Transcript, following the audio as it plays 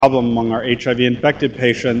problem among our HIV-infected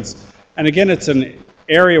patients. And again, it's an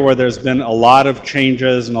area where there's been a lot of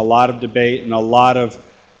changes and a lot of debate and a lot of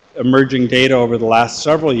emerging data over the last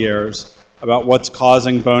several years about what's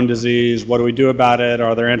causing bone disease, what do we do about it,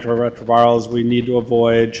 are there antiretrovirals we need to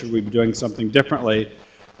avoid, should we be doing something differently.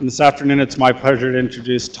 And this afternoon it's my pleasure to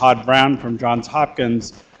introduce Todd Brown from Johns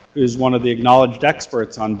Hopkins, who's one of the acknowledged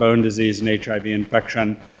experts on bone disease and HIV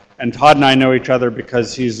infection. And Todd and I know each other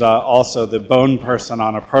because he's also the bone person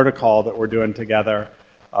on a protocol that we're doing together,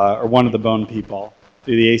 or one of the bone people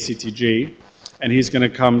through the ACTG. And he's going to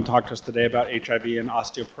come talk to us today about HIV and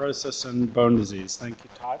osteoporosis and bone disease. Thank you,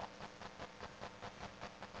 Todd.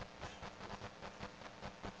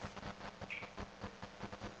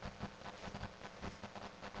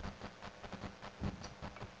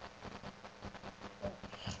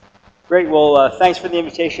 Great. Well, thanks for the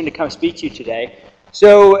invitation to come speak to you today.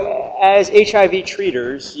 So as HIV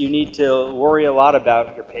treaters, you need to worry a lot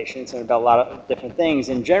about your patients and about a lot of different things.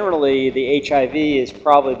 And generally, the HIV is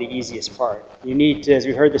probably the easiest part. You need to, as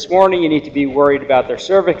we heard this morning, you need to be worried about their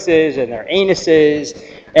cervixes and their anuses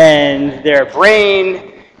and their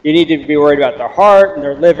brain. You need to be worried about their heart and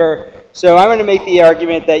their liver. So I'm going to make the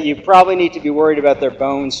argument that you probably need to be worried about their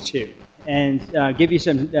bones too, and give you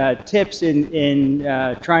some tips in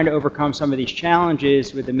trying to overcome some of these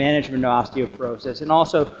challenges with the management of osteoporosis, and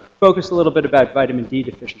also focus a little bit about vitamin D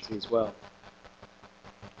deficiency as well.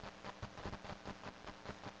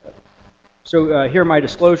 So here are my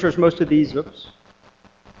disclosures. Most of these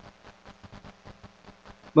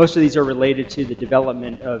are related to the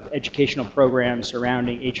development of educational programs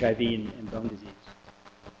surrounding HIV and bone disease.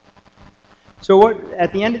 So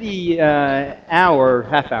at the end of the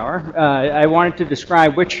half hour, I wanted to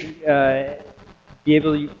describe for you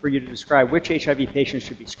to describe which HIV patients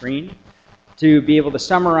should be screened, to be able to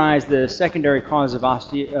summarize the secondary cause of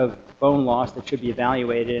bone loss that should be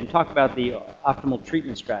evaluated, and talk about the optimal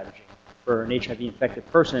treatment strategy for an HIV-infected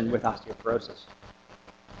person with osteoporosis.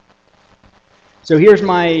 So here's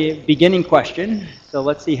my beginning question. So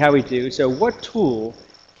let's see how we do. So what tool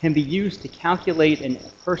can be used to calculate a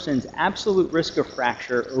person's absolute risk of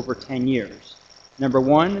fracture over 10 years. Number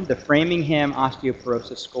 1, the Framingham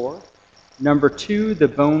Osteoporosis Score. Number 2, the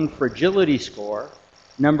Bone Fragility Score.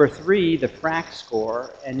 Number 3, the FRAC score.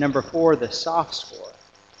 And number 4, the SOF score.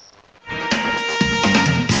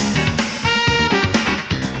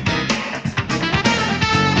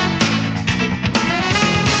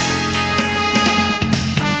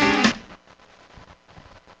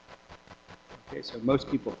 So most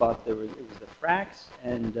people thought it was the FRACs,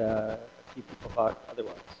 and a few people thought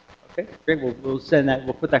otherwise. Okay, great. We'll send that.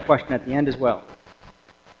 We'll put that question at the end as well.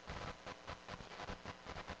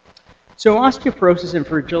 So osteoporosis and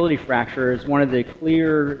fragility fracture is one of the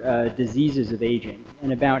clear diseases of aging,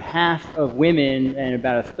 and about half of women and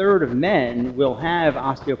about a third of men will have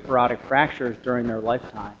osteoporotic fractures during their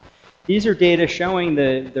lifetime. These are data showing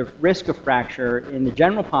the risk of fracture in the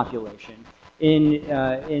general population.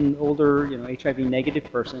 In older,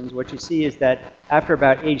 HIV-negative persons, what you see is that after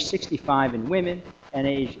about age 65 in women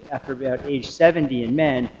and after about age 70 in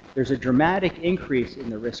men, there's a dramatic increase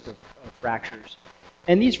in the risk of fractures.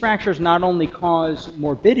 And these fractures not only cause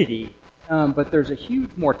morbidity, but there's a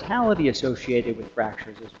huge mortality associated with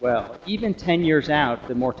fractures as well. Even 10 years out,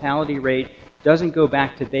 the mortality rate doesn't go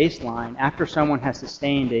back to baseline after someone has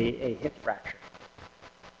sustained a hip fracture.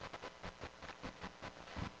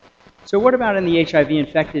 So what about in the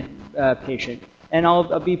HIV-infected patient? And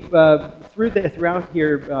I'll be throughout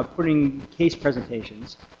here putting case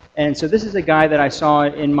presentations. And so this is a guy that I saw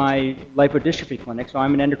in my lipodystrophy clinic. So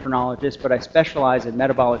I'm an endocrinologist, but I specialize in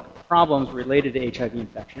metabolic problems related to HIV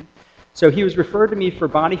infection. So he was referred to me for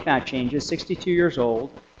body fat changes, 62 years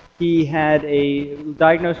old. He had a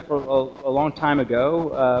diagnosed for a long time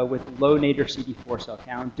ago with low nadir CD4 cell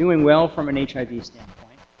count, doing well from an HIV standpoint.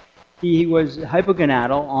 He was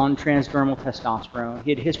hypogonadal on transdermal testosterone. He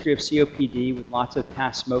had a history of COPD with lots of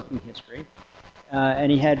past smoking history.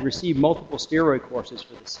 And he had received multiple steroid courses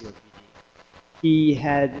for the COPD. He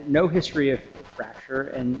had no history of fracture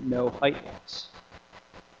and no height loss.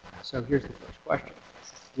 So here's the first question.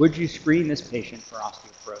 Would you screen this patient for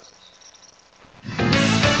osteoporosis?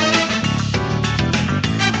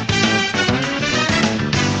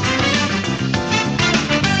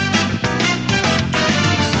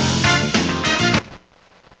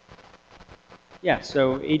 Yeah,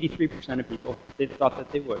 so 83% of people thought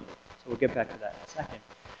that they would. So we'll get back to that in a second.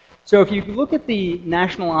 So if you look at the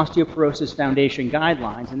National Osteoporosis Foundation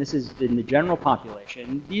guidelines, and this is in the general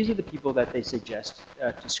population, these are the people that they suggest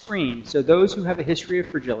to screen. So those who have a history of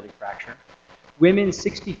fragility fracture, women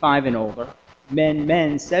 65 and older,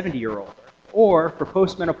 men 70 or older, or for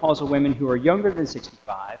postmenopausal women who are younger than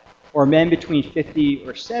 65, or men between 50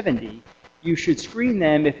 or 70, you should screen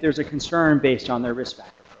them if there's a concern based on their risk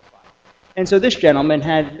factor profile. And so this gentleman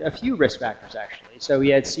had a few risk factors, actually. So he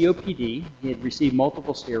had COPD, he had received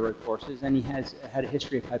multiple steroid courses, and he had a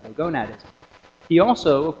history of hypogonadism. He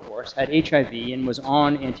also, of course, had HIV and was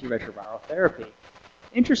on antiretroviral therapy.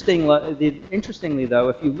 Interestingly, though,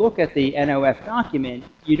 if you look at the NOF document,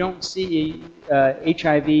 you don't see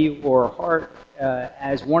HIV or heart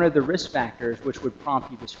as one of the risk factors which would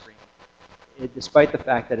prompt you to screen. Despite the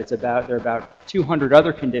fact that there are about 200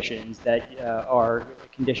 other conditions that are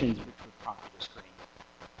conditions which would prompt you to screen.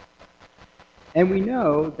 And we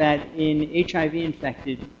know that in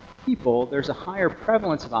HIV-infected people, there's a higher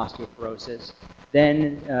prevalence of osteoporosis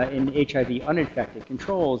than in HIV-uninfected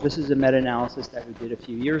controls. This is a meta-analysis that we did a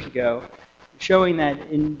few years ago, showing that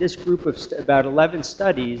in this group of about 11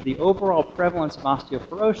 studies, the overall prevalence of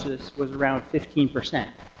osteoporosis was around 15%.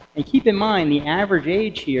 And keep in mind, the average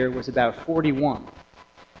age here was about 41.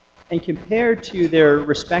 And compared to their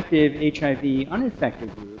respective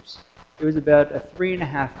HIV-uninfected groups, it was about a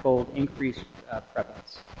 3.5-fold increased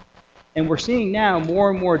prevalence. And we're seeing now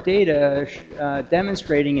more and more data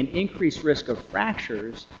demonstrating an increased risk of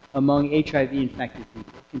fractures among HIV-infected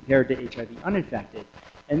people compared to HIV-uninfected.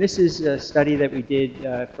 And this is a study that we did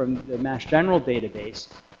from the Mass General database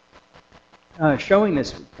showing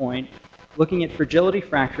this point, looking at fragility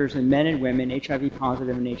fractures in men and women, HIV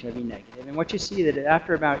positive and HIV negative. And what you see that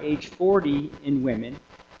after about age 40 in women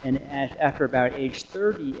and after about age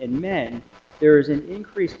 30 in men, there is an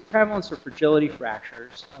increased prevalence of fragility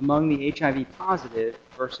fractures among the HIV positive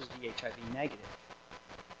versus the HIV negative.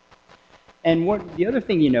 And the other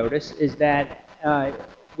thing you notice is that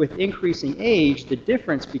with increasing age, the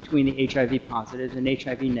difference between the HIV positives and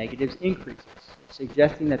HIV negatives increases,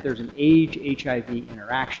 suggesting that there's an age-HIV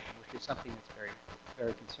interaction, which is something that's very,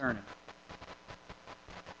 very concerning.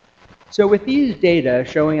 So with these data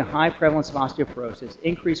showing a high prevalence of osteoporosis,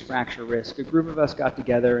 increased fracture risk, a group of us got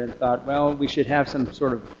together and thought, well, we should have some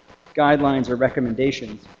sort of guidelines or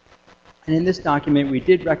recommendations. And in this document, we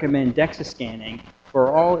did recommend DEXA scanning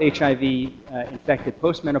for all HIV-infected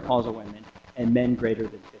postmenopausal women and men greater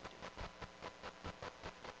than 50.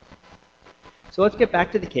 So let's get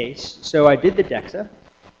back to the case. So I did the DEXA,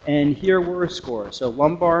 and here were scores. So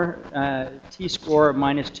lumbar T-score of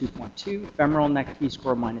 -2.2, femoral neck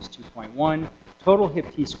T-score minus -2.1, total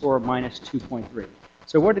hip T-score minus -2.3.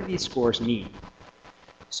 So what do these scores mean?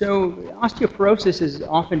 So osteoporosis is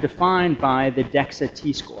often defined by the DEXA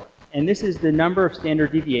T-score. And this is the number of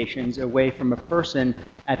standard deviations away from a person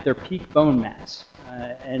at their peak bone mass.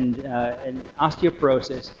 And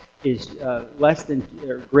osteoporosis is less than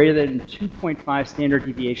or greater than 2.5 standard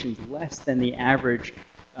deviations less than the average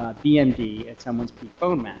BMD at someone's peak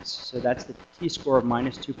bone mass. So that's the T-score of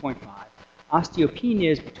 -2.5. Osteopenia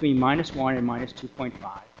is between -1 and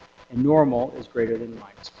 -2.5, and normal is greater than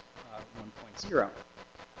 -1.0.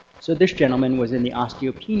 So this gentleman was in the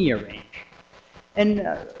osteopenia range. And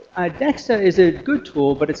DEXA is a good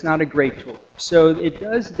tool, but it's not a great tool. So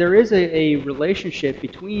there is a relationship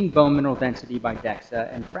between bone mineral density by DEXA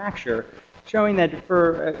and fracture, showing that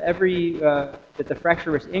for that the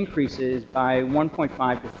fracture risk increases by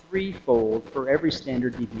 1.5 to 3-fold for every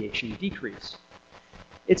standard deviation decrease.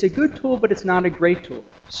 It's a good tool, but it's not a great tool.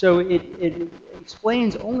 So it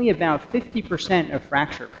explains only about 50% of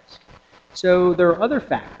fracture risk. So there are other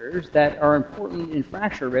factors that are important in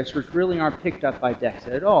fracture risk which really aren't picked up by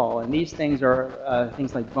DEXA at all. And these things are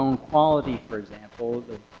things like bone quality, for example,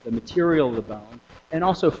 the material of the bone, and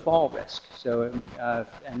also fall risk. So,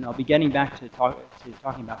 and I'll be getting back to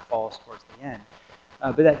talking about falls towards the end.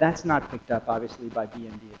 But that's not picked up, obviously, by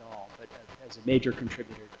BMD at all, but as a major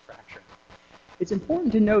contributor to fracture. It's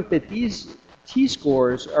important to note that these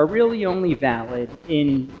T-scores are really only valid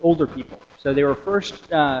in older people. So they were first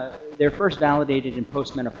validated in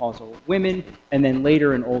postmenopausal women and then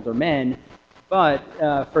later in older men. But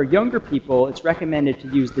for younger people, it's recommended to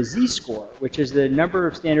use the Z-score, which is the number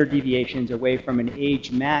of standard deviations away from an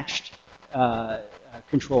age-matched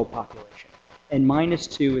control population. And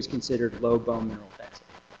 -2 is considered low bone mineral density.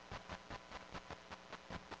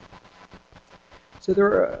 So there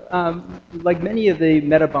are, like many of the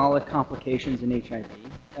metabolic complications in HIV,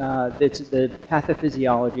 the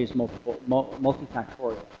pathophysiology is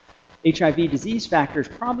multifactorial. HIV disease factors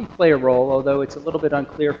probably play a role, although it's a little bit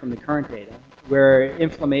unclear from the current data, where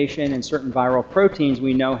inflammation and certain viral proteins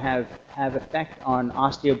we know have effect on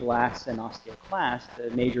osteoblasts and osteoclasts,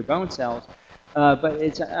 the major bone cells, but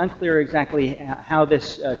it's unclear exactly how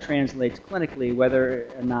this translates clinically, whether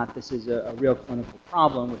or not this is a real clinical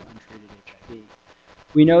problem with untreated HIV.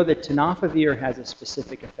 We know that tenofovir has a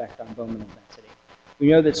specific effect on bone mineral density. We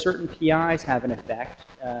know that certain PIs have an effect,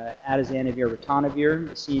 atazanavir,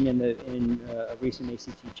 ritonavir, seen in a recent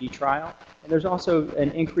ACTG trial. And there's also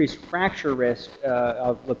an increased fracture risk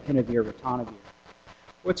of lopinavir, ritonavir.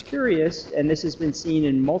 What's curious, and this has been seen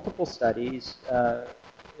in multiple studies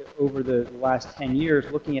over the last 10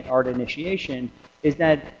 years looking at ART initiation, is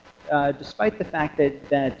that despite the fact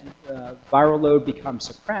that viral load becomes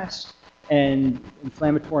suppressed and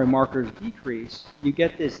inflammatory markers decrease, you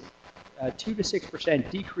get this 2 to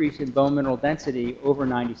 6% decrease in bone mineral density over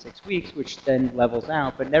 96 weeks, which then levels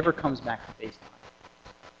out, but never comes back to baseline.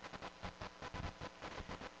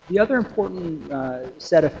 The other important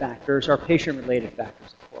set of factors are patient-related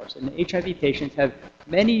factors, of course. And HIV patients have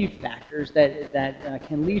many factors that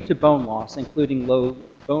can lead to bone loss, including low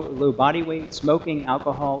body weight, smoking,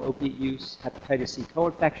 alcohol, opiate use, hepatitis C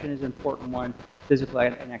co-infection is an important one, physical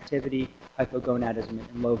inactivity, hypogonadism,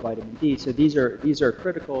 and low vitamin D. So these are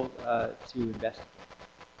critical to investigate.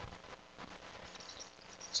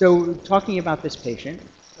 So talking about this patient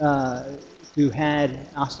who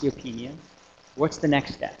had osteopenia, what's the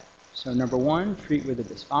next step? So number 1, treat with a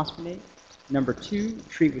bisphosphonate. Number 2,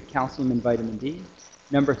 treat with calcium and vitamin D.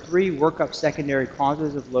 Number 3, work up secondary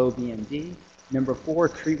causes of low BMD. Number 4,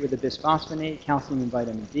 treat with a bisphosphonate, calcium and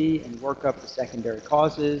vitamin D, and work up the secondary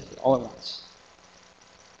causes all at once.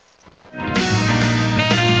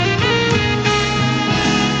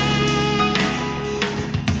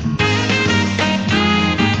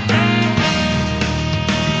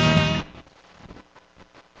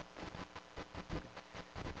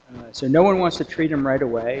 So no one wants to treat them right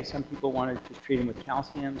away. Some people want to just treat them with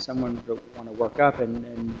calcium. Some want to work up,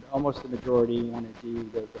 and almost the majority want to do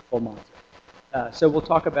the full monster. So we'll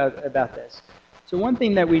talk about this. So one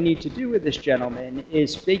thing that we need to do with this gentleman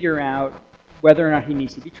is figure out whether or not he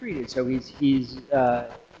needs to be treated. So he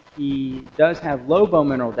does have low bone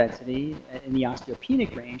mineral density in the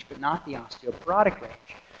osteopenic range, but not the osteoporotic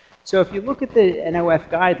range. So if you look at the NOF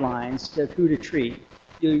guidelines of who to treat,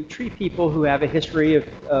 you treat people who have a history of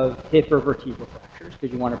hip or vertebral fractures,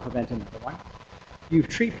 because you want to prevent another one. You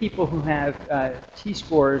treat people who have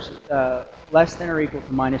T-scores less than or equal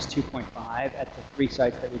to minus 2.5 at the 3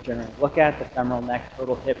 sites that we generally look at, the femoral neck,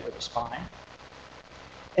 total hip, or the spine.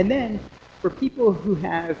 And then for people who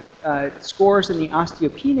have scores in the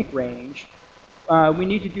osteopenic range, we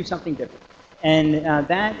need to do something different. And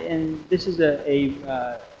this is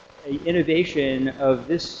a innovation of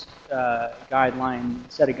this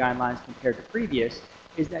set of guidelines compared to previous,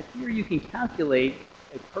 is that here you can calculate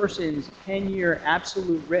a person's 10-year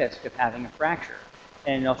absolute risk of having a fracture.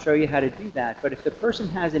 And I'll show you how to do that. But if the person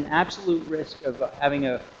has an absolute risk of having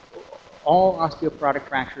all osteoporotic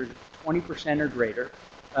fractures 20% or greater,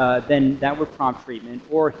 then that would prompt treatment.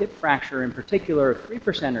 Or hip fracture in particular,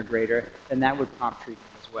 3% or greater, then that would prompt treatment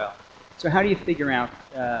as well. So how do you figure out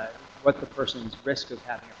what the person's risk of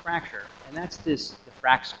having a fracture? And that's the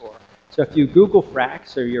FRAC score. So if you Google FRAC,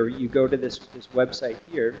 so you go to this website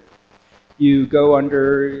here, you go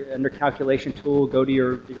under calculation tool, go to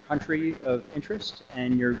your country of interest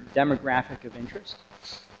and your demographic of interest,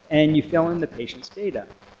 and you fill in the patient's data.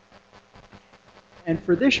 And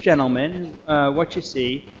for this gentleman, what you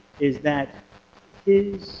see is that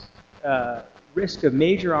his risk of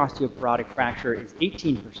major osteoporotic fracture is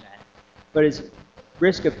 18%, but his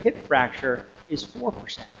risk of hip fracture is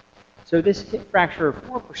 4%. So this hip fracture of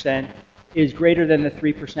 4% is greater than the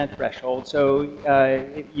 3% threshold, so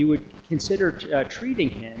you would consider treating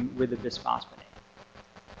him with a bisphosphonate.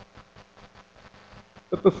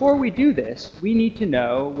 But before we do this, we need to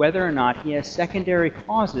know whether or not he has secondary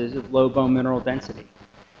causes of low bone mineral density.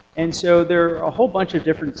 And so there are a whole bunch of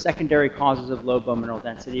different secondary causes of low bone mineral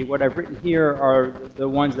density. What I've written here are the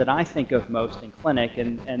ones that I think of most in clinic,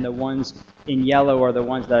 and the ones in yellow are the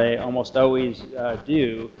ones that I almost always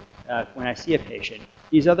do when I see a patient.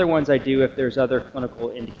 These other ones I do if there's other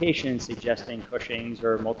clinical indications suggesting Cushing's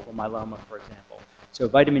or multiple myeloma, for example. So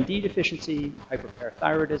vitamin D deficiency,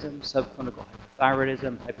 hyperparathyroidism, subclinical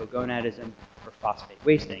hyperthyroidism, hypogonadism, or phosphate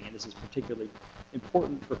wasting. And this is particularly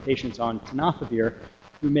important for patients on tenofovir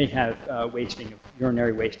who may have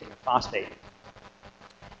urinary wasting of phosphate.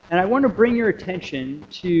 And I want to bring your attention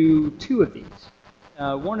to 2 of these.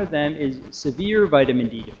 One of them is severe vitamin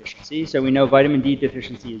D deficiency. So we know vitamin D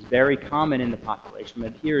deficiency is very common in the population,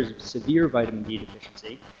 but here is severe vitamin D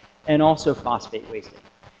deficiency, and also phosphate wasting.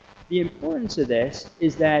 The importance of this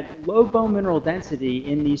is that low bone mineral density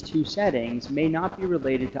in these 2 settings may not be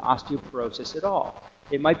related to osteoporosis at all.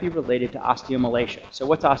 It might be related to osteomalacia. So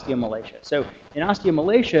what's osteomalacia? So in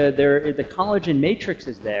osteomalacia, the collagen matrix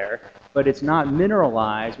is there, but it's not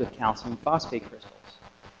mineralized with calcium phosphate crystals.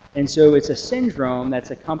 And so it's a syndrome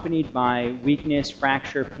that's accompanied by weakness,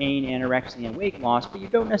 fracture, pain, anorexia, and weight loss, but you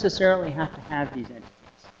don't necessarily have to have these entities.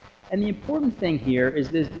 And the important thing here is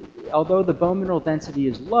that although the bone mineral density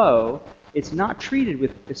is low, it's not treated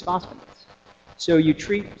with bisphosphonates. So you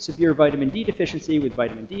treat severe vitamin D deficiency with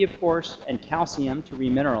vitamin D, of course, and calcium to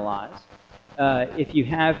remineralize. If you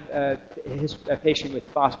have a patient with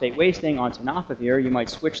phosphate wasting on tenofovir, you might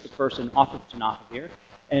switch the person off of tenofovir.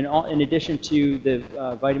 And in addition to the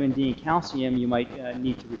vitamin D and calcium, you might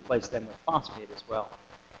need to replace them with phosphate as well.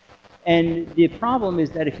 And the problem is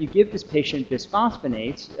that if you give this patient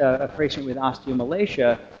bisphosphonates, a patient with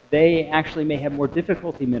osteomalacia, they actually may have more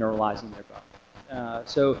difficulty mineralizing their bone.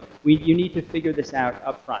 So you need to figure this out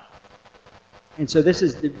up front. And so this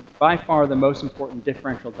is by far the most important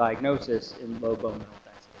differential diagnosis in low bone mineral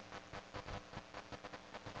density.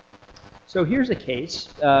 So here's a case,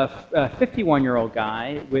 a 51-year-old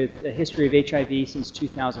guy with a history of HIV since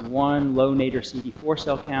 2001, low nadir CD4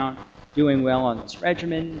 cell count, doing well on this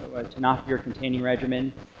regimen, a tenofovir-containing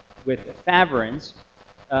regimen with efavirenz,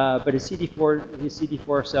 but his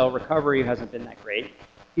CD4 cell recovery hasn't been that great.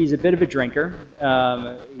 He's a bit of a drinker.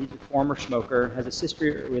 He's a former smoker, has a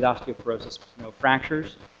history with osteoporosis, no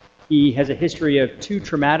fractures. He has a history of 2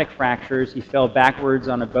 traumatic fractures. He fell backwards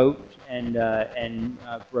on a boat and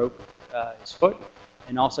broke his foot.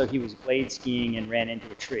 And also he was blade skiing and ran into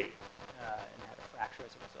a tree and had a fracture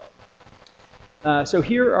as a result. So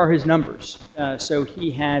here are his numbers. So he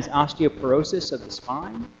has osteoporosis of the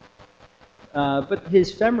spine. But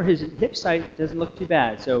his hip site doesn't look too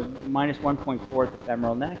bad. So minus 1.4 at the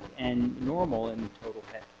femoral neck and normal in the total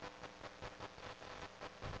head.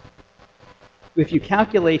 If you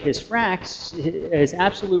calculate his fracs, his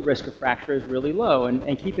absolute risk of fracture is really low.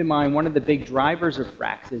 And keep in mind, one of the big drivers of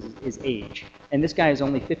fracs is age. And this guy is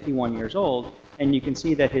only 51 years old. And you can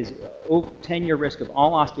see that his 10-year risk of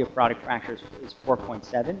all osteoporotic fractures is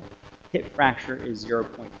 4.7. Hip fracture is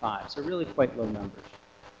 0.5. So really quite low numbers.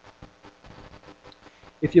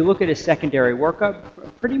 If you look at his secondary workup,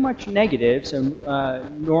 pretty much negative. So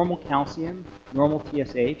normal calcium, normal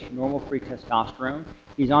TSH, normal free testosterone.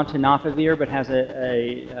 He's on tenofovir, but has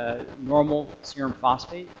a normal serum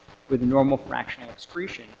phosphate with a normal fractional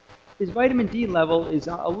excretion. His vitamin D level is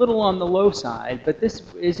a little on the low side, but this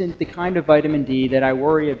isn't the kind of vitamin D that I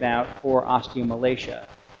worry about for osteomalacia.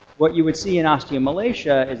 What you would see in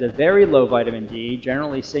osteomalacia is a very low vitamin D,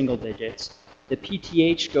 generally single digits. The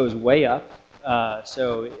PTH goes way up.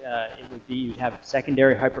 So it would be, you'd have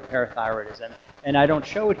secondary hyperparathyroidism. And I don't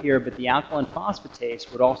show it here, but the alkaline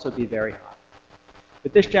phosphatase would also be very high.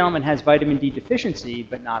 But this gentleman has vitamin D deficiency,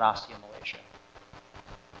 but not osteomalacia.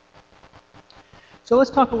 So let's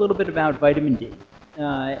talk a little bit about vitamin D.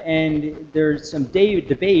 And there's some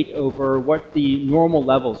debate over what the normal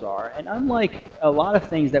levels are. And unlike a lot of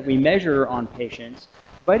things that we measure on patients,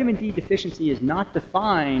 vitamin D deficiency is not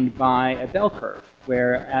defined by a bell curve,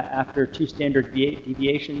 where after 2 standard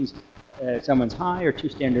deviations, someone's high, or 2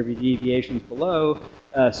 standard deviations below,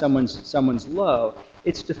 someone's low.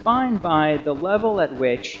 It's defined by the level at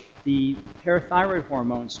which the parathyroid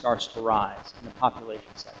hormone starts to rise in the population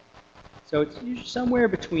setting. So it's usually somewhere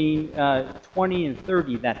between 20 and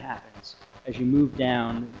 30 that happens as you move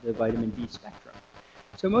down the vitamin D spectrum.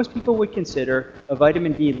 So most people would consider a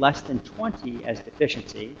vitamin D less than 20 as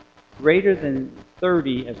deficiency, greater than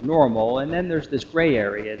 30 as normal, and then there's this gray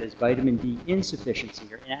area, there's vitamin D insufficiency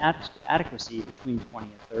or inadequacy between 20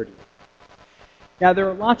 and 30. Now there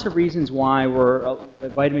are lots of reasons why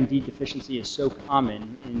vitamin D deficiency is so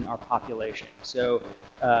common in our population. So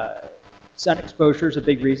sun exposure is a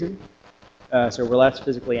big reason. So we're less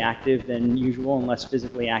physically active than usual and less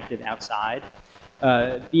physically active outside.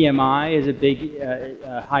 BMI is a big,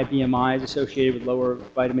 high BMI is associated with lower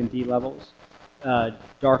vitamin D levels.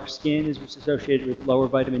 Dark skin is associated with lower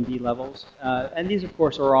vitamin D levels. And these, of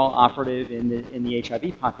course, are all operative in the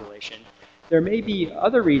HIV population. There may be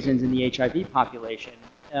other reasons in the HIV population,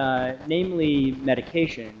 namely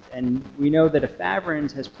medications. And we know that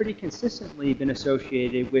efavirenz has pretty consistently been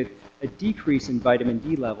associated with a decrease in vitamin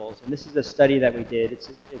D levels. And this is a study that we did.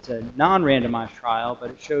 It's a non-randomized trial, but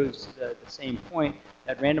it shows the same point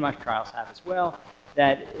that randomized trials have as well,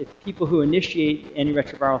 that if people who initiate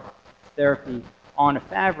antiretroviral therapy on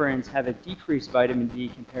efavirenz have a decreased vitamin D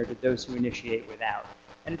compared to those who initiate without.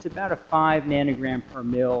 And it's about a 5 nanogram per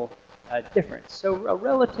mil difference. So a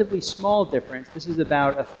relatively small difference. This is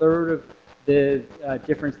about a third of the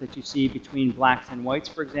difference that you see between blacks and whites,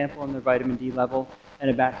 for example, in their vitamin D level, and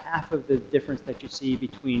about half of the difference that you see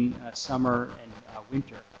between summer and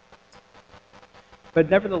winter. But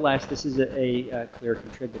nevertheless, this is a clear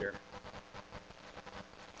contributor.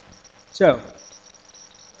 So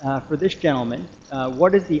for this gentleman,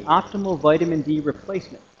 what is the optimal vitamin D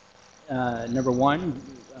replacement? Number one,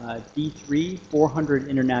 D3, 400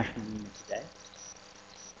 international units a day.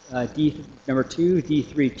 Number two,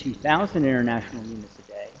 D3, 2,000 international units a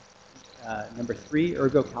day. Number three,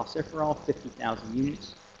 ergocalciferol, 50,000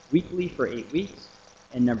 units weekly for 8 weeks.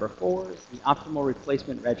 And number four, the optimal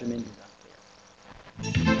replacement regimen is unclear.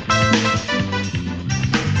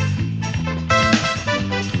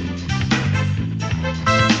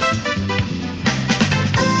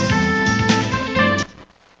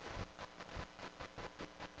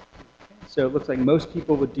 So it looks like most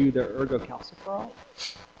people would do the ergocalciferol.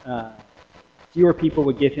 Fewer people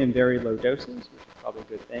would give him very low doses, which is probably a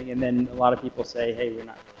good thing. And then a lot of people say, hey, we're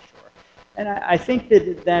not really sure. And I think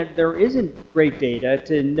that there isn't great data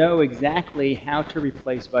to know exactly how to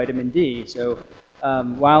replace vitamin D. So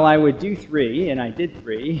while I would do 3, and I did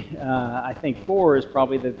 3, I think 4 is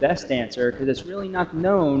probably the best answer, because it's really not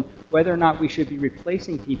known whether or not we should be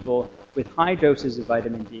replacing people with high doses of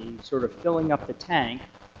vitamin D, sort of filling up the tank,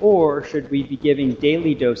 or should we be giving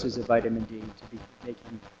daily doses of vitamin D to be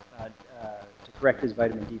making to correct his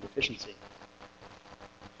vitamin D deficiency.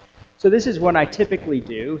 So this is what I typically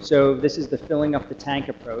do. So this is the filling up the tank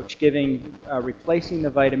approach, replacing the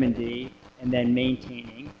vitamin D and then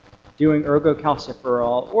maintaining, doing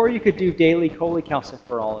ergocalciferol, or you could do daily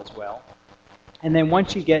cholecalciferol as well. And then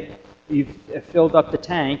once you've filled up the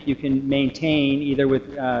tank, you can maintain either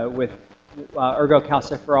with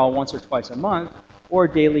ergocalciferol once or twice a month, or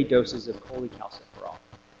daily doses of cholecalciferol.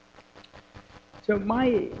 So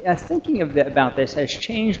my thinking about this has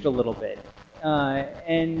changed a little bit.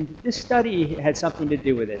 And this study had something to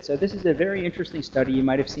do with it. So this is a very interesting study. You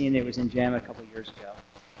might have seen it was in JAMA a couple years ago.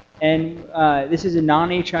 And this is a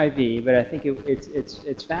non-HIV, but I think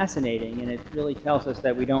it's fascinating, and it really tells us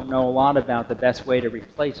that we don't know a lot about the best way to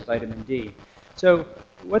replace vitamin D. So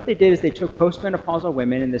what they did is they took postmenopausal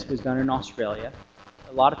women, and this was done in Australia,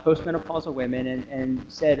 a lot of postmenopausal women, and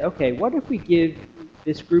said, okay, what if we give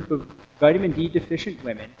this group of vitamin D deficient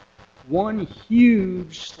women one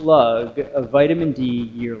huge slug of vitamin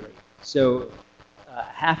D yearly? So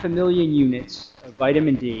 500,000 units of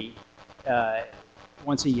vitamin D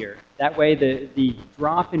once a year. That way the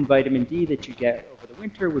drop in vitamin D that you get over the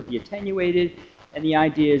winter would be attenuated, and the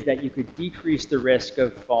idea is that you could decrease the risk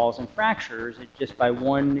of falls and fractures just by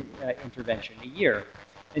one intervention a year.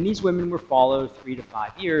 And these women were followed 3 to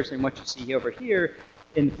 5 years, and what you see over here,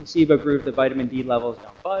 in the placebo group, the vitamin D levels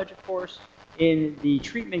don't budge, of course. In the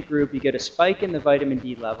treatment group, you get a spike in the vitamin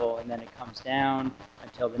D level, and then it comes down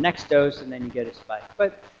until the next dose, and then you get a spike.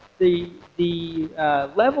 But the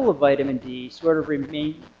level of vitamin D sort of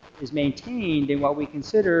is maintained in what we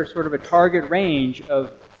consider sort of a target range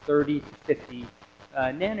of 30 to 50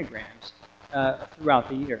 nanograms throughout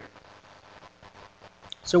the year.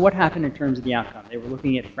 So what happened in terms of the outcome? They were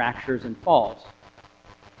looking at fractures and falls.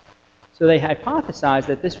 So they hypothesized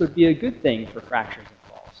that this would be a good thing for fractures and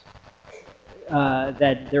falls.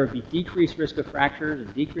 That there would be decreased risk of fractures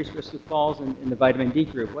and decreased risk of falls in the vitamin D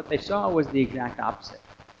group. What they saw was the exact opposite.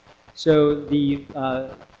 So the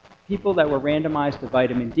people that were randomized to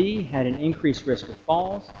vitamin D had an increased risk of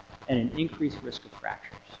falls and an increased risk of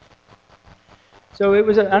fractures. So it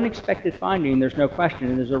was an unexpected finding, there's no question,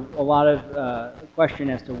 and there's a lot of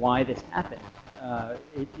question as to why this happened.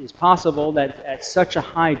 It is possible that at such a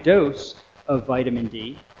high dose of vitamin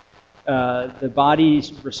D, the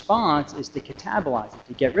body's response is to catabolize it,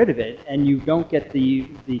 to get rid of it, and you don't get the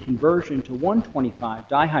conversion to 125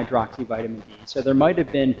 dihydroxyvitamin D. So there might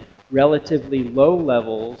have been relatively low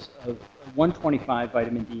levels of 125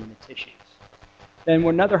 vitamin D in the tissues. Then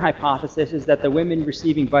another hypothesis is that the women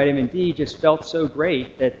receiving vitamin D just felt so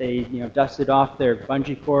great that they dusted off their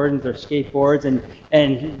bungee cords, their skateboards,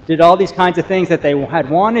 and did all these kinds of things that they had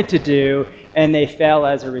wanted to do, and they fell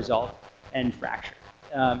as a result and fractured.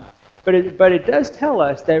 But it does tell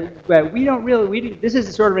us that we don't really, this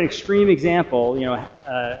is sort of an extreme example,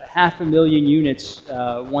 500,000 units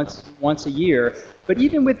once a year, but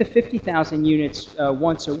even with the 50,000 units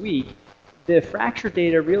once a week, the fracture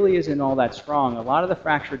data really isn't all that strong. A lot of the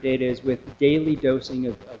fracture data is with daily dosing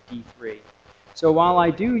of D3. So while I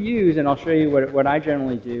do use, and I'll show you what I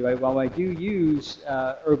generally do, while I do use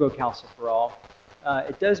ergocalciferol,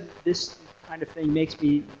 this kind of thing makes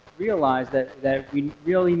me realize that we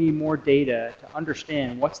really need more data to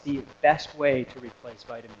understand what's the best way to replace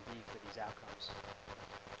vitamin D for these outcomes.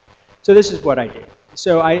 So this is what I do.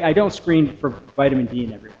 So I don't screen for vitamin D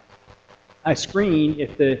in everyone. I screen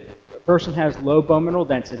if the person has low bone mineral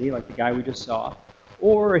density, like the guy we just saw,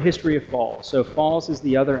 or a history of falls. So falls is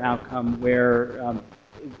the other outcome where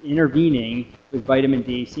intervening with vitamin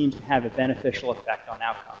D seems to have a beneficial effect on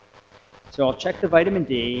outcome. So I'll check the vitamin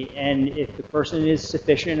D, and if the person is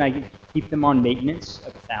sufficient, I can keep them on maintenance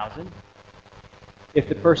of 1,000. If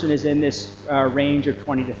the person is in this range of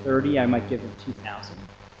 20 to 30, I might give them 2,000.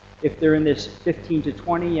 If they're in this 15 to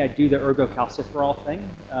 20, I do the ergocalciferol thing,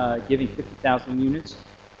 giving 50,000 units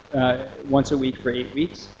once a week for 8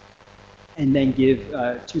 weeks, and then give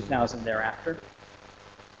 2,000 thereafter.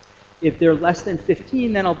 If they're less than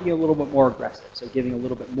 15, then I'll be a little bit more aggressive, so giving a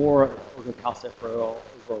little bit more ergocalciferol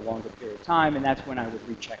over a longer period of time, and that's when I would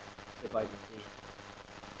recheck the vitamin D.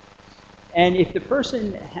 And if the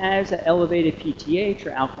person has an elevated PTH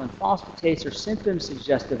or alkaline phosphatase or symptoms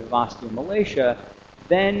suggestive of osteomalacia,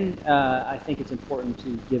 then I think it's important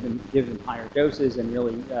to give them higher doses and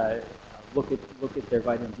really look at their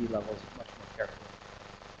vitamin D levels much more carefully.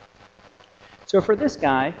 So for this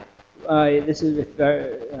guy, this is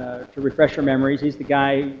to refresh your memories. He's the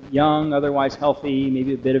guy, young, otherwise healthy,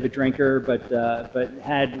 maybe a bit of a drinker, but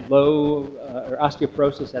had low or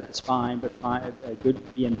osteoporosis at the spine, but a good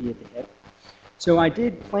BMD at the hip. So I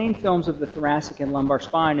did plain films of the thoracic and lumbar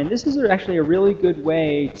spine, and this is actually a really good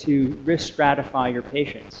way to risk stratify your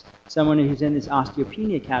patients, someone who's in this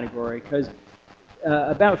osteopenia category, because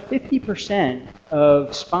about 50%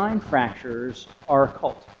 of spine fractures are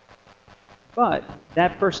occult. But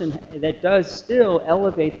that person, that does still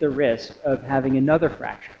elevate the risk of having another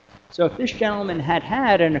fracture. So if this gentleman had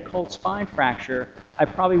had an occult spine fracture, I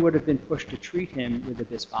probably would have been pushed to treat him with a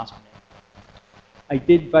bisphosphonate. I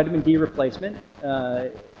did vitamin D replacement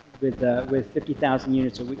with 50,000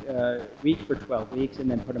 units a week for 12 weeks, and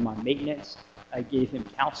then put him on maintenance. I gave him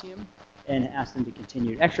calcium and asked him to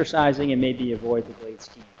continue exercising and maybe avoid the blade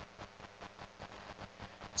skiing.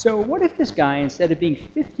 So what if this guy, instead of being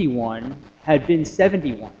 51, had been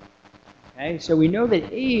 71? Okay, so we know that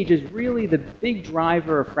age is really the big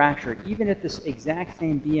driver of fracture. Even at this exact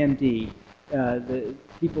same BMD, the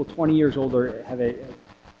people 20 years older have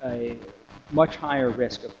a much higher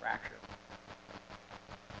risk of fracture.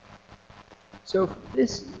 So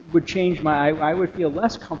this would change I would feel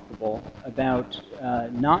less comfortable about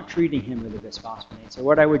not treating him with a bisphosphonate. So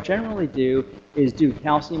what I would generally do is do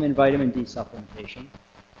calcium and vitamin D supplementation,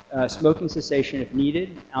 smoking cessation if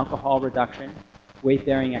needed, alcohol reduction,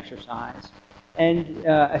 weight-bearing exercise. And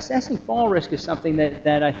assessing fall risk is something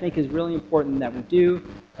that I think is really important that we do.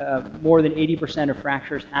 More than 80% of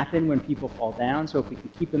fractures happen when people fall down, so if we can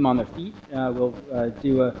keep them on their feet, we'll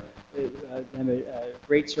do them a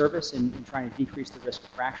great service in trying to decrease the risk of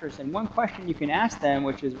fractures. And one question you can ask them,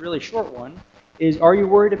 which is a really short one, is, are you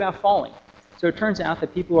worried about falling? So it turns out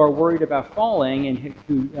that people who are worried about falling and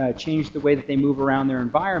who change the way that they move around their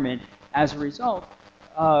environment, as a result,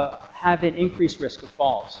 have an increased risk of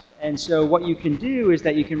falls. And so what you can do is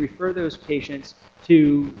that you can refer those patients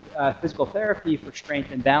to physical therapy for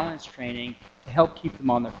strength and balance training to help keep them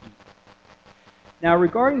on their feet. Now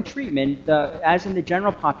regarding treatment, as in the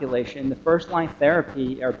general population, the first-line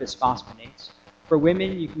therapy are bisphosphonates. For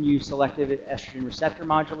women, you can use selective estrogen receptor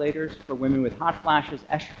modulators. For women with hot flashes,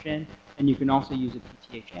 estrogen, and you can also use a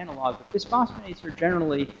PTH analog. But bisphosphonates are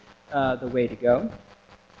generally the way to go.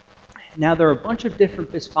 Now there are a bunch of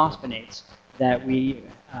different bisphosphonates that we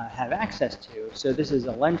have access to. So this is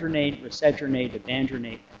alendronate, risedronate,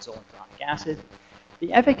 abandronate, and zoledronic acid.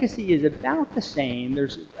 The efficacy is about the same.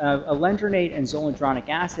 There's alendronate and zoledronic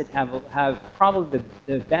acid have probably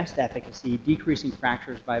the best efficacy, decreasing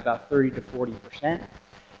fractures by about 30 to 40%.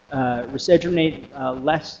 Risedronate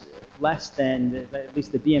less than, at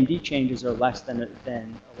least the BMD changes are less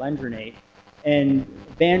than alendronate. And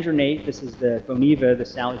abandronate, this is the Boniva, the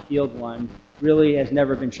Sally Field one, really has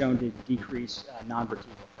never been shown to decrease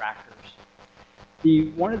non-vertebral fractures.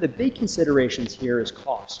 One of the big considerations here is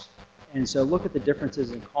cost. And so look at the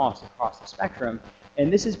differences in cost across the spectrum.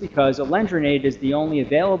 And this is because alendronate is the only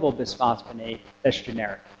available bisphosphonate that's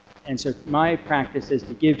generic. And so my practice is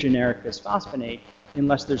to give generic bisphosphonate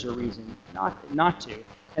unless there's a reason not to.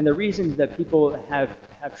 And the reasons that people have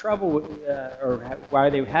trouble, why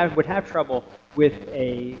they would have trouble with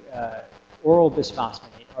a oral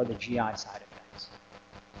bisphosphonate are the GI side effects.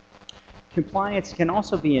 Compliance can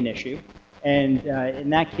also be an issue. And in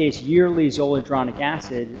that case, yearly zoledronic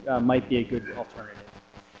acid might be a good alternative.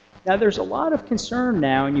 Now, there's a lot of concern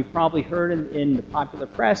now, and you've probably heard in the popular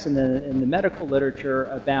press and in the medical literature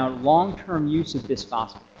about long-term use of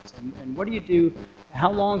bisphosphonates. And what do you do?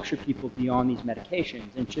 How long should people be on these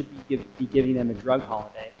medications? And should we be giving them a drug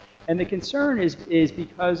holiday? And the concern is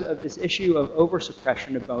because of this issue of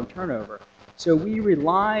oversuppression of bone turnover. So we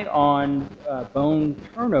rely on bone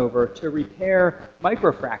turnover to repair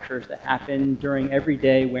microfractures that happen during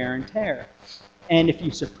everyday wear and tear. And if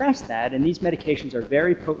you suppress that, and these medications are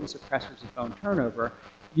very potent suppressors of bone turnover,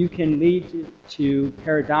 you can lead to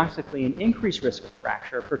paradoxically an increased risk of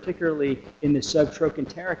fracture, particularly in the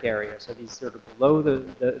subtrochanteric area, so these sort of below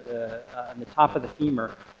on the top of the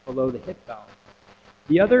femur, below the hip bone.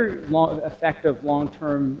 The other effect of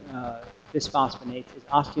long-term bisphosphonates is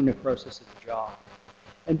osteonecrosis of the jaw.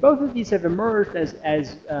 And both of these have emerged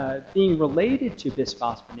as being related to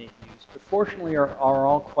bisphosphonate use, but fortunately are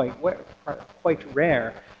all quite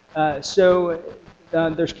rare. So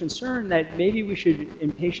there's concern that maybe we should,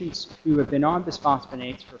 in patients who have been on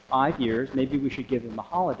bisphosphonates for 5 years, maybe we should give them a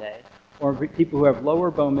holiday. Or people who have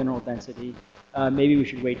lower bone mineral density, maybe we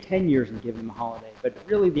should wait 10 years and give them a holiday. But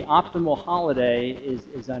really the optimal holiday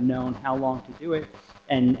is unknown, how long to do it,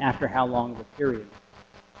 and after how long of a period.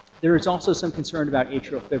 There is also some concern about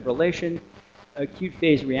atrial fibrillation, acute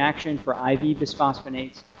phase reaction for IV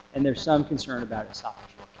bisphosphonates, and there's some concern about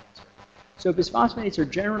esophageal cancer. So bisphosphonates are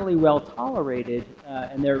generally well tolerated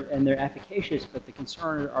and they're efficacious, but the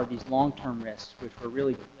concern are these long-term risks, which we're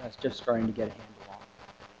really just starting to get a handle on.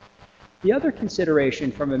 The other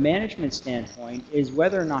consideration from a management standpoint is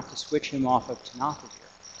whether or not to switch him off of tenofovir.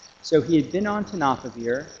 So he had been on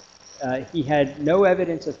tenofovir, he had no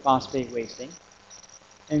evidence of phosphate wasting,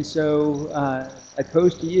 and so I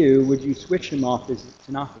pose to you, would you switch him off his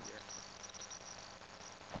tenofovir?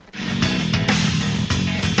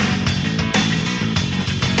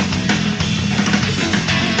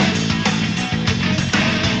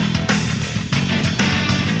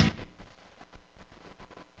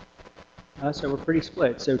 So we're pretty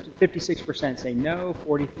split. So 56% say no,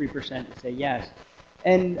 43% say yes.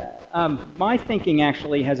 And my thinking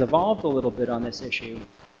actually has evolved a little bit on this issue,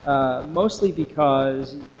 mostly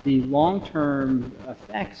because the long-term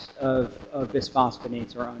effects of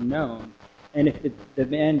bisphosphonates are unknown. And if the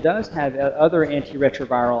man does have other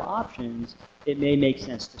antiretroviral options, it may make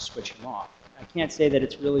sense to switch him off. I can't say that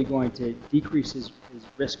it's really going to decrease his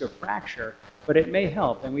risk of fracture, but it may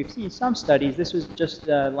help. And we've seen some studies, this was just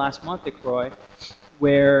last month at CROI,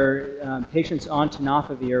 where patients on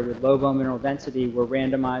tenofovir with low bone mineral density were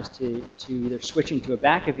randomized to either switching to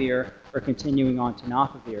abacavir or continuing on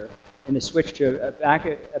tenofovir. In the switch to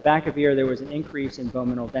abacavir, there was an increase in bone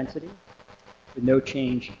mineral density with no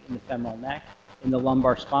change in the femoral neck. In the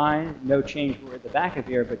lumbar spine, no change with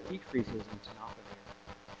abacavir, but decreases in tenofovir.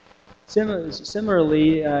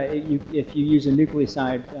 Similarly, if you use a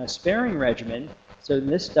nucleoside sparing regimen, so in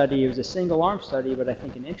this study, it was a single-arm study, but I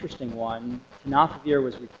think an interesting one, tenofovir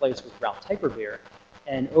was replaced with raltegravir.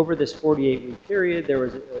 And over this 48-week period, there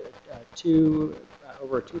was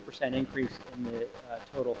over a 2% increase in the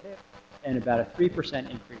total hip and about a 3%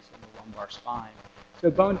 increase in the lumbar spine.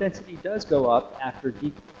 So bone density does go up after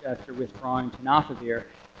withdrawing tenofovir,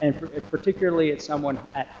 and particularly at someone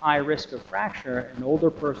at high risk of fracture, an older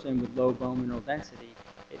person with low bone mineral density,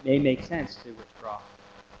 it may make sense to withdraw.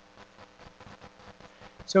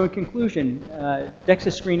 So in conclusion,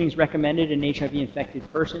 DEXA screening is recommended in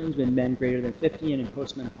HIV-infected persons in men greater than 50 and in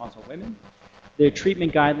postmenopausal women. The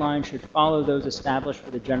treatment guidelines should follow those established for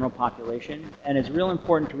the general population, and it's real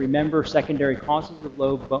important to remember secondary causes of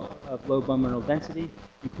low bone mineral density,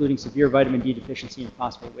 including severe vitamin D deficiency and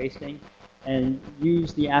phosphate wasting, and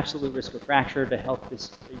use the absolute risk of fracture to help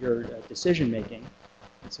your decision making.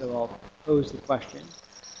 And so I'll pose the question.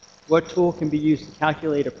 What tool can be used to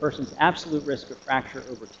calculate a person's absolute risk of fracture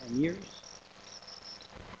over 10 years?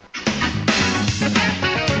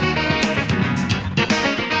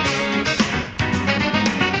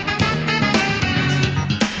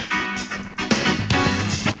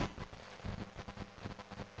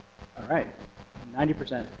 All right,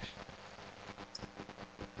 90%.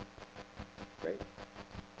 Great.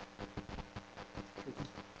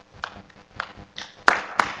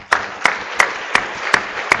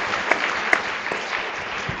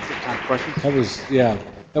 Questions?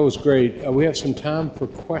 That was great. We have some time for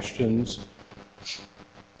questions.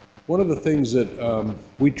 One of the things that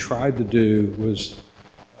we tried to do was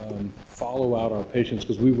follow out our patients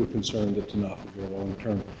because we were concerned that tenofovir long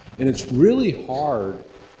term, and it's really hard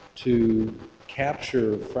to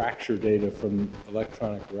capture fracture data from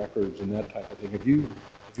electronic records and that type of thing. Have you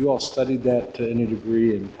all studied that to any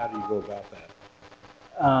degree, and how do you go about that?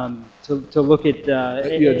 To look at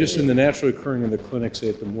just in the naturally occurring in the clinic, say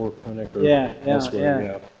at the Moore Clinic or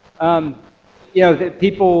elsewhere.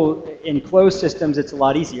 People in closed systems, it's a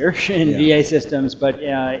lot easier in VA systems, but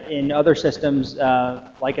in other systems,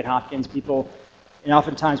 like at Hopkins, and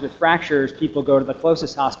oftentimes with fractures, people go to the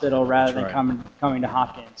closest hospital rather than coming to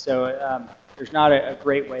Hopkins. So there's not a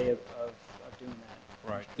great way of doing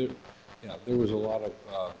that. Right. There was a lot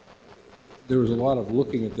of there was a lot of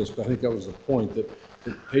looking at this, but I think that was the point, that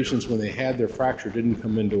the patients, when they had their fracture, didn't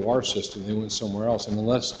come into our system, they went somewhere else. And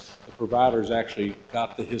unless the providers actually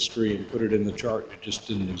got the history and put it in the chart, it just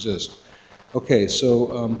didn't exist. Okay,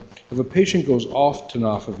 so if a patient goes off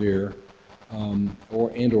tenofovir or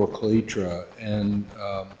Cleytra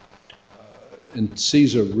and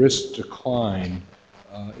sees a risk decline,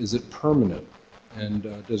 is it permanent? And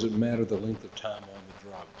does it matter the length of time on the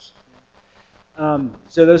drugs?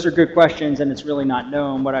 So those are good questions, and it's really not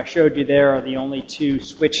known. What I showed you there are the only two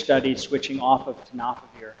switch studies switching off of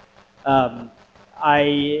tenofovir.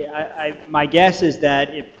 My guess is that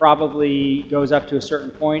it probably goes up to a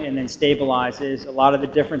certain point and then stabilizes. A lot of the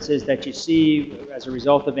differences that you see as a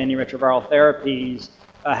result of antiretroviral therapies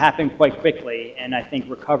happen quite quickly, and I think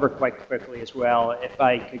recover quite quickly as well. If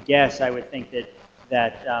I could guess, I would think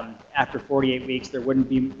that after 48 weeks there wouldn't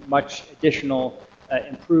be much additional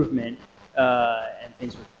improvement, and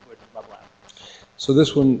things would level out. So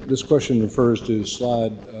this question refers to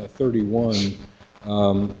slide 31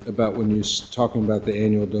 about when you're talking about the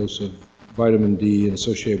annual dose of vitamin D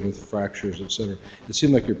associated with fractures, et cetera. It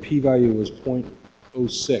seemed like your p-value was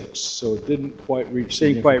 0.06, so it didn't quite reach significance.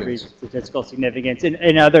 Didn't quite reach statistical significance.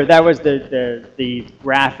 That was the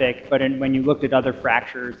graphic, but when you looked at other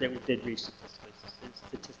fractures, it did reach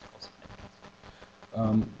statistical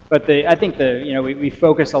significance. But I think we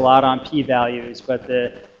focus a lot on p-values, but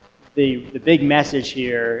the big message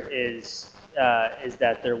here is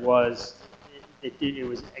that it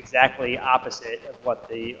was exactly opposite of what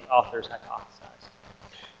the authors hypothesized.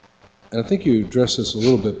 And I think you addressed this a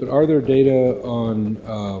little bit, but are there data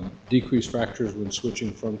on decreased fractures when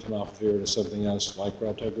switching from tenofovir to something else like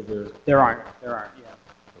raltegravir? There aren't, yeah.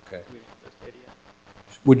 Okay. We don't have those data yet.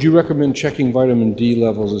 Would you recommend checking vitamin D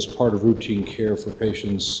levels as part of routine care for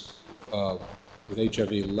patients with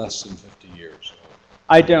HIV less than 50 years?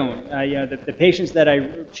 I don't. The patients that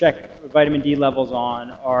I check vitamin D levels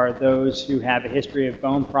on are those who have a history of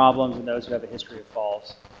bone problems and those who have a history of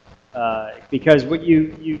falls. Because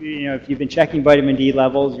if you've been checking vitamin D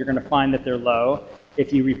levels, you're going to find that they're low.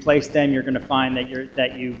 If you replace them, you're going to find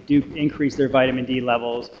that you do increase their vitamin D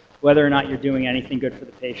levels. Whether or not you're doing anything good for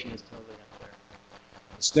the patient is totally unclear.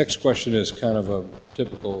 This next question is kind of a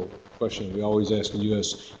typical question we always ask in the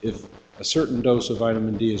U.S. If a certain dose of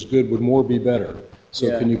vitamin D is good, would more be better? So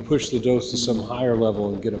yeah. Can you push the dose to some higher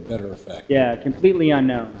level and get a better effect? Yeah, completely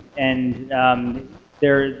unknown. And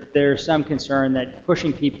there's some concern that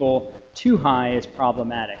pushing people too high is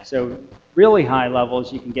problematic. So really high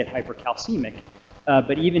levels, you can get hypercalcemic.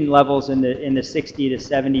 But even levels in the 60 to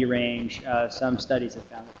 70 range, some studies have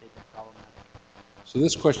found that they've been problematic. So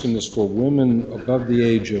this question is for women above the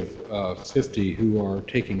age of 50 who are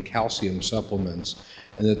taking calcium supplements,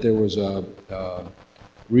 and that there was a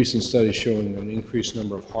recent study showing an increased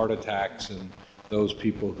number of heart attacks in those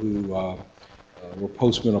people who were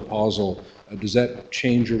postmenopausal. Does that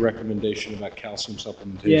change your recommendation about calcium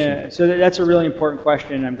supplementation? Yeah, so that's a really important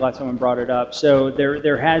question, and I'm glad someone brought it up. So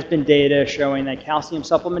there has been data showing that calcium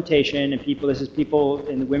supplementation, and this is people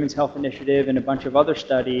in the Women's Health Initiative and a bunch of other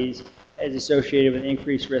studies, is associated with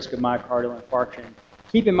increased risk of myocardial infarction.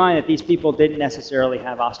 Keep in mind that these people didn't necessarily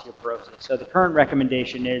have osteoporosis. So the current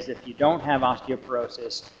recommendation is if you don't have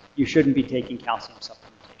osteoporosis, you shouldn't be taking calcium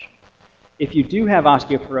supplementation. If you do have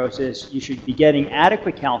osteoporosis, you should be getting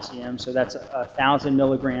adequate calcium, so that's 1,000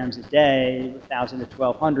 milligrams a day, 1,000 to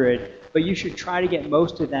 1,200, but you should try to get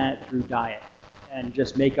most of that through diet and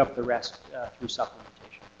just make up the rest through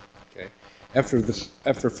supplementation. Okay. After a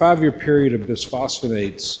 5-year period of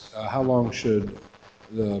bisphosphonates, how long should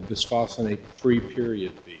the bisphosphonate-free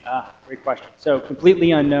period be? Great question. So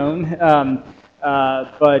completely unknown,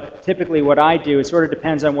 but typically what I do, it sort of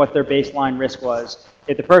depends on what their baseline risk was.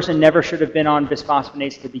 If the person never should have been on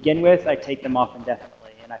bisphosphonates to begin with, I take them off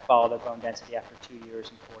indefinitely, and I follow their bone density after 2 years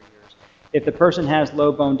and 4 years. If the person has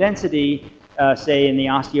low bone density, say in the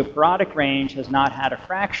osteoporotic range, has not had a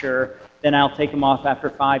fracture, then I'll take them off after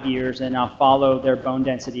 5 years, and I'll follow their bone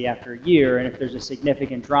density after a year. And if there's a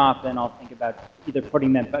significant drop, then I'll think about either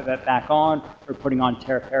putting them back on or putting on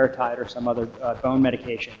teriparatide or some other bone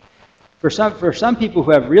medication. For some people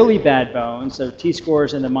who have really bad bones, so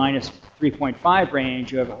T-scores in the minus 3.5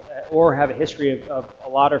 range, or have a history of a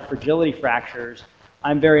lot of fragility fractures,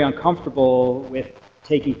 I'm very uncomfortable with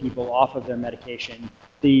taking people off of their medication.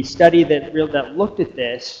 The study that looked at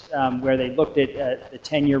this, where they looked at the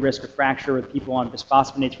 10-year risk of fracture with people on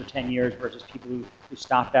bisphosphonates for 10 years versus people who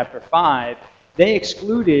stopped after 5, they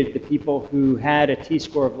excluded the people who had a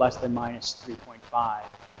T-score of less than minus 3.5.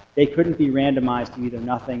 They couldn't be randomized to either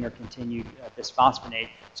nothing or continued bisphosphonate.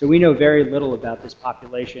 So we know very little about this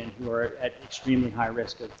population who are at extremely high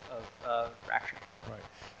risk of fraction. Right.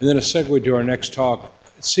 And then a segue to our next talk.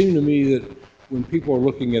 It seemed to me that when people are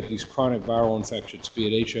looking at these chronic viral infections, be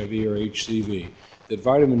it HIV or HCV, that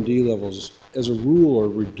vitamin D levels, as a rule, are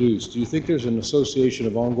reduced. Do you think there's an association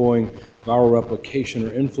of ongoing viral replication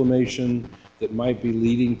or inflammation that might be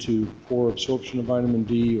leading to poor absorption of vitamin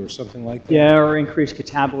D or something like that? Yeah, or increased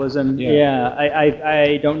catabolism. Yeah. Yeah,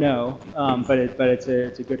 I don't know, but it's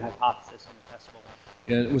a good hypothesis and a testable one.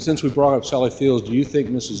 And since we brought up Sally Fields, do you think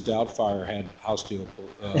Mrs. Doubtfire had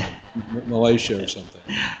osteomalacia or something?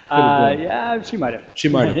 Yeah, she might have. She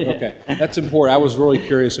might have. Okay, that's important. I was really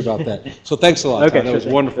curious about that. So thanks a lot, Okay, Todd. That sure was a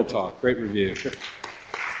thing. wonderful talk. Great review. Sure.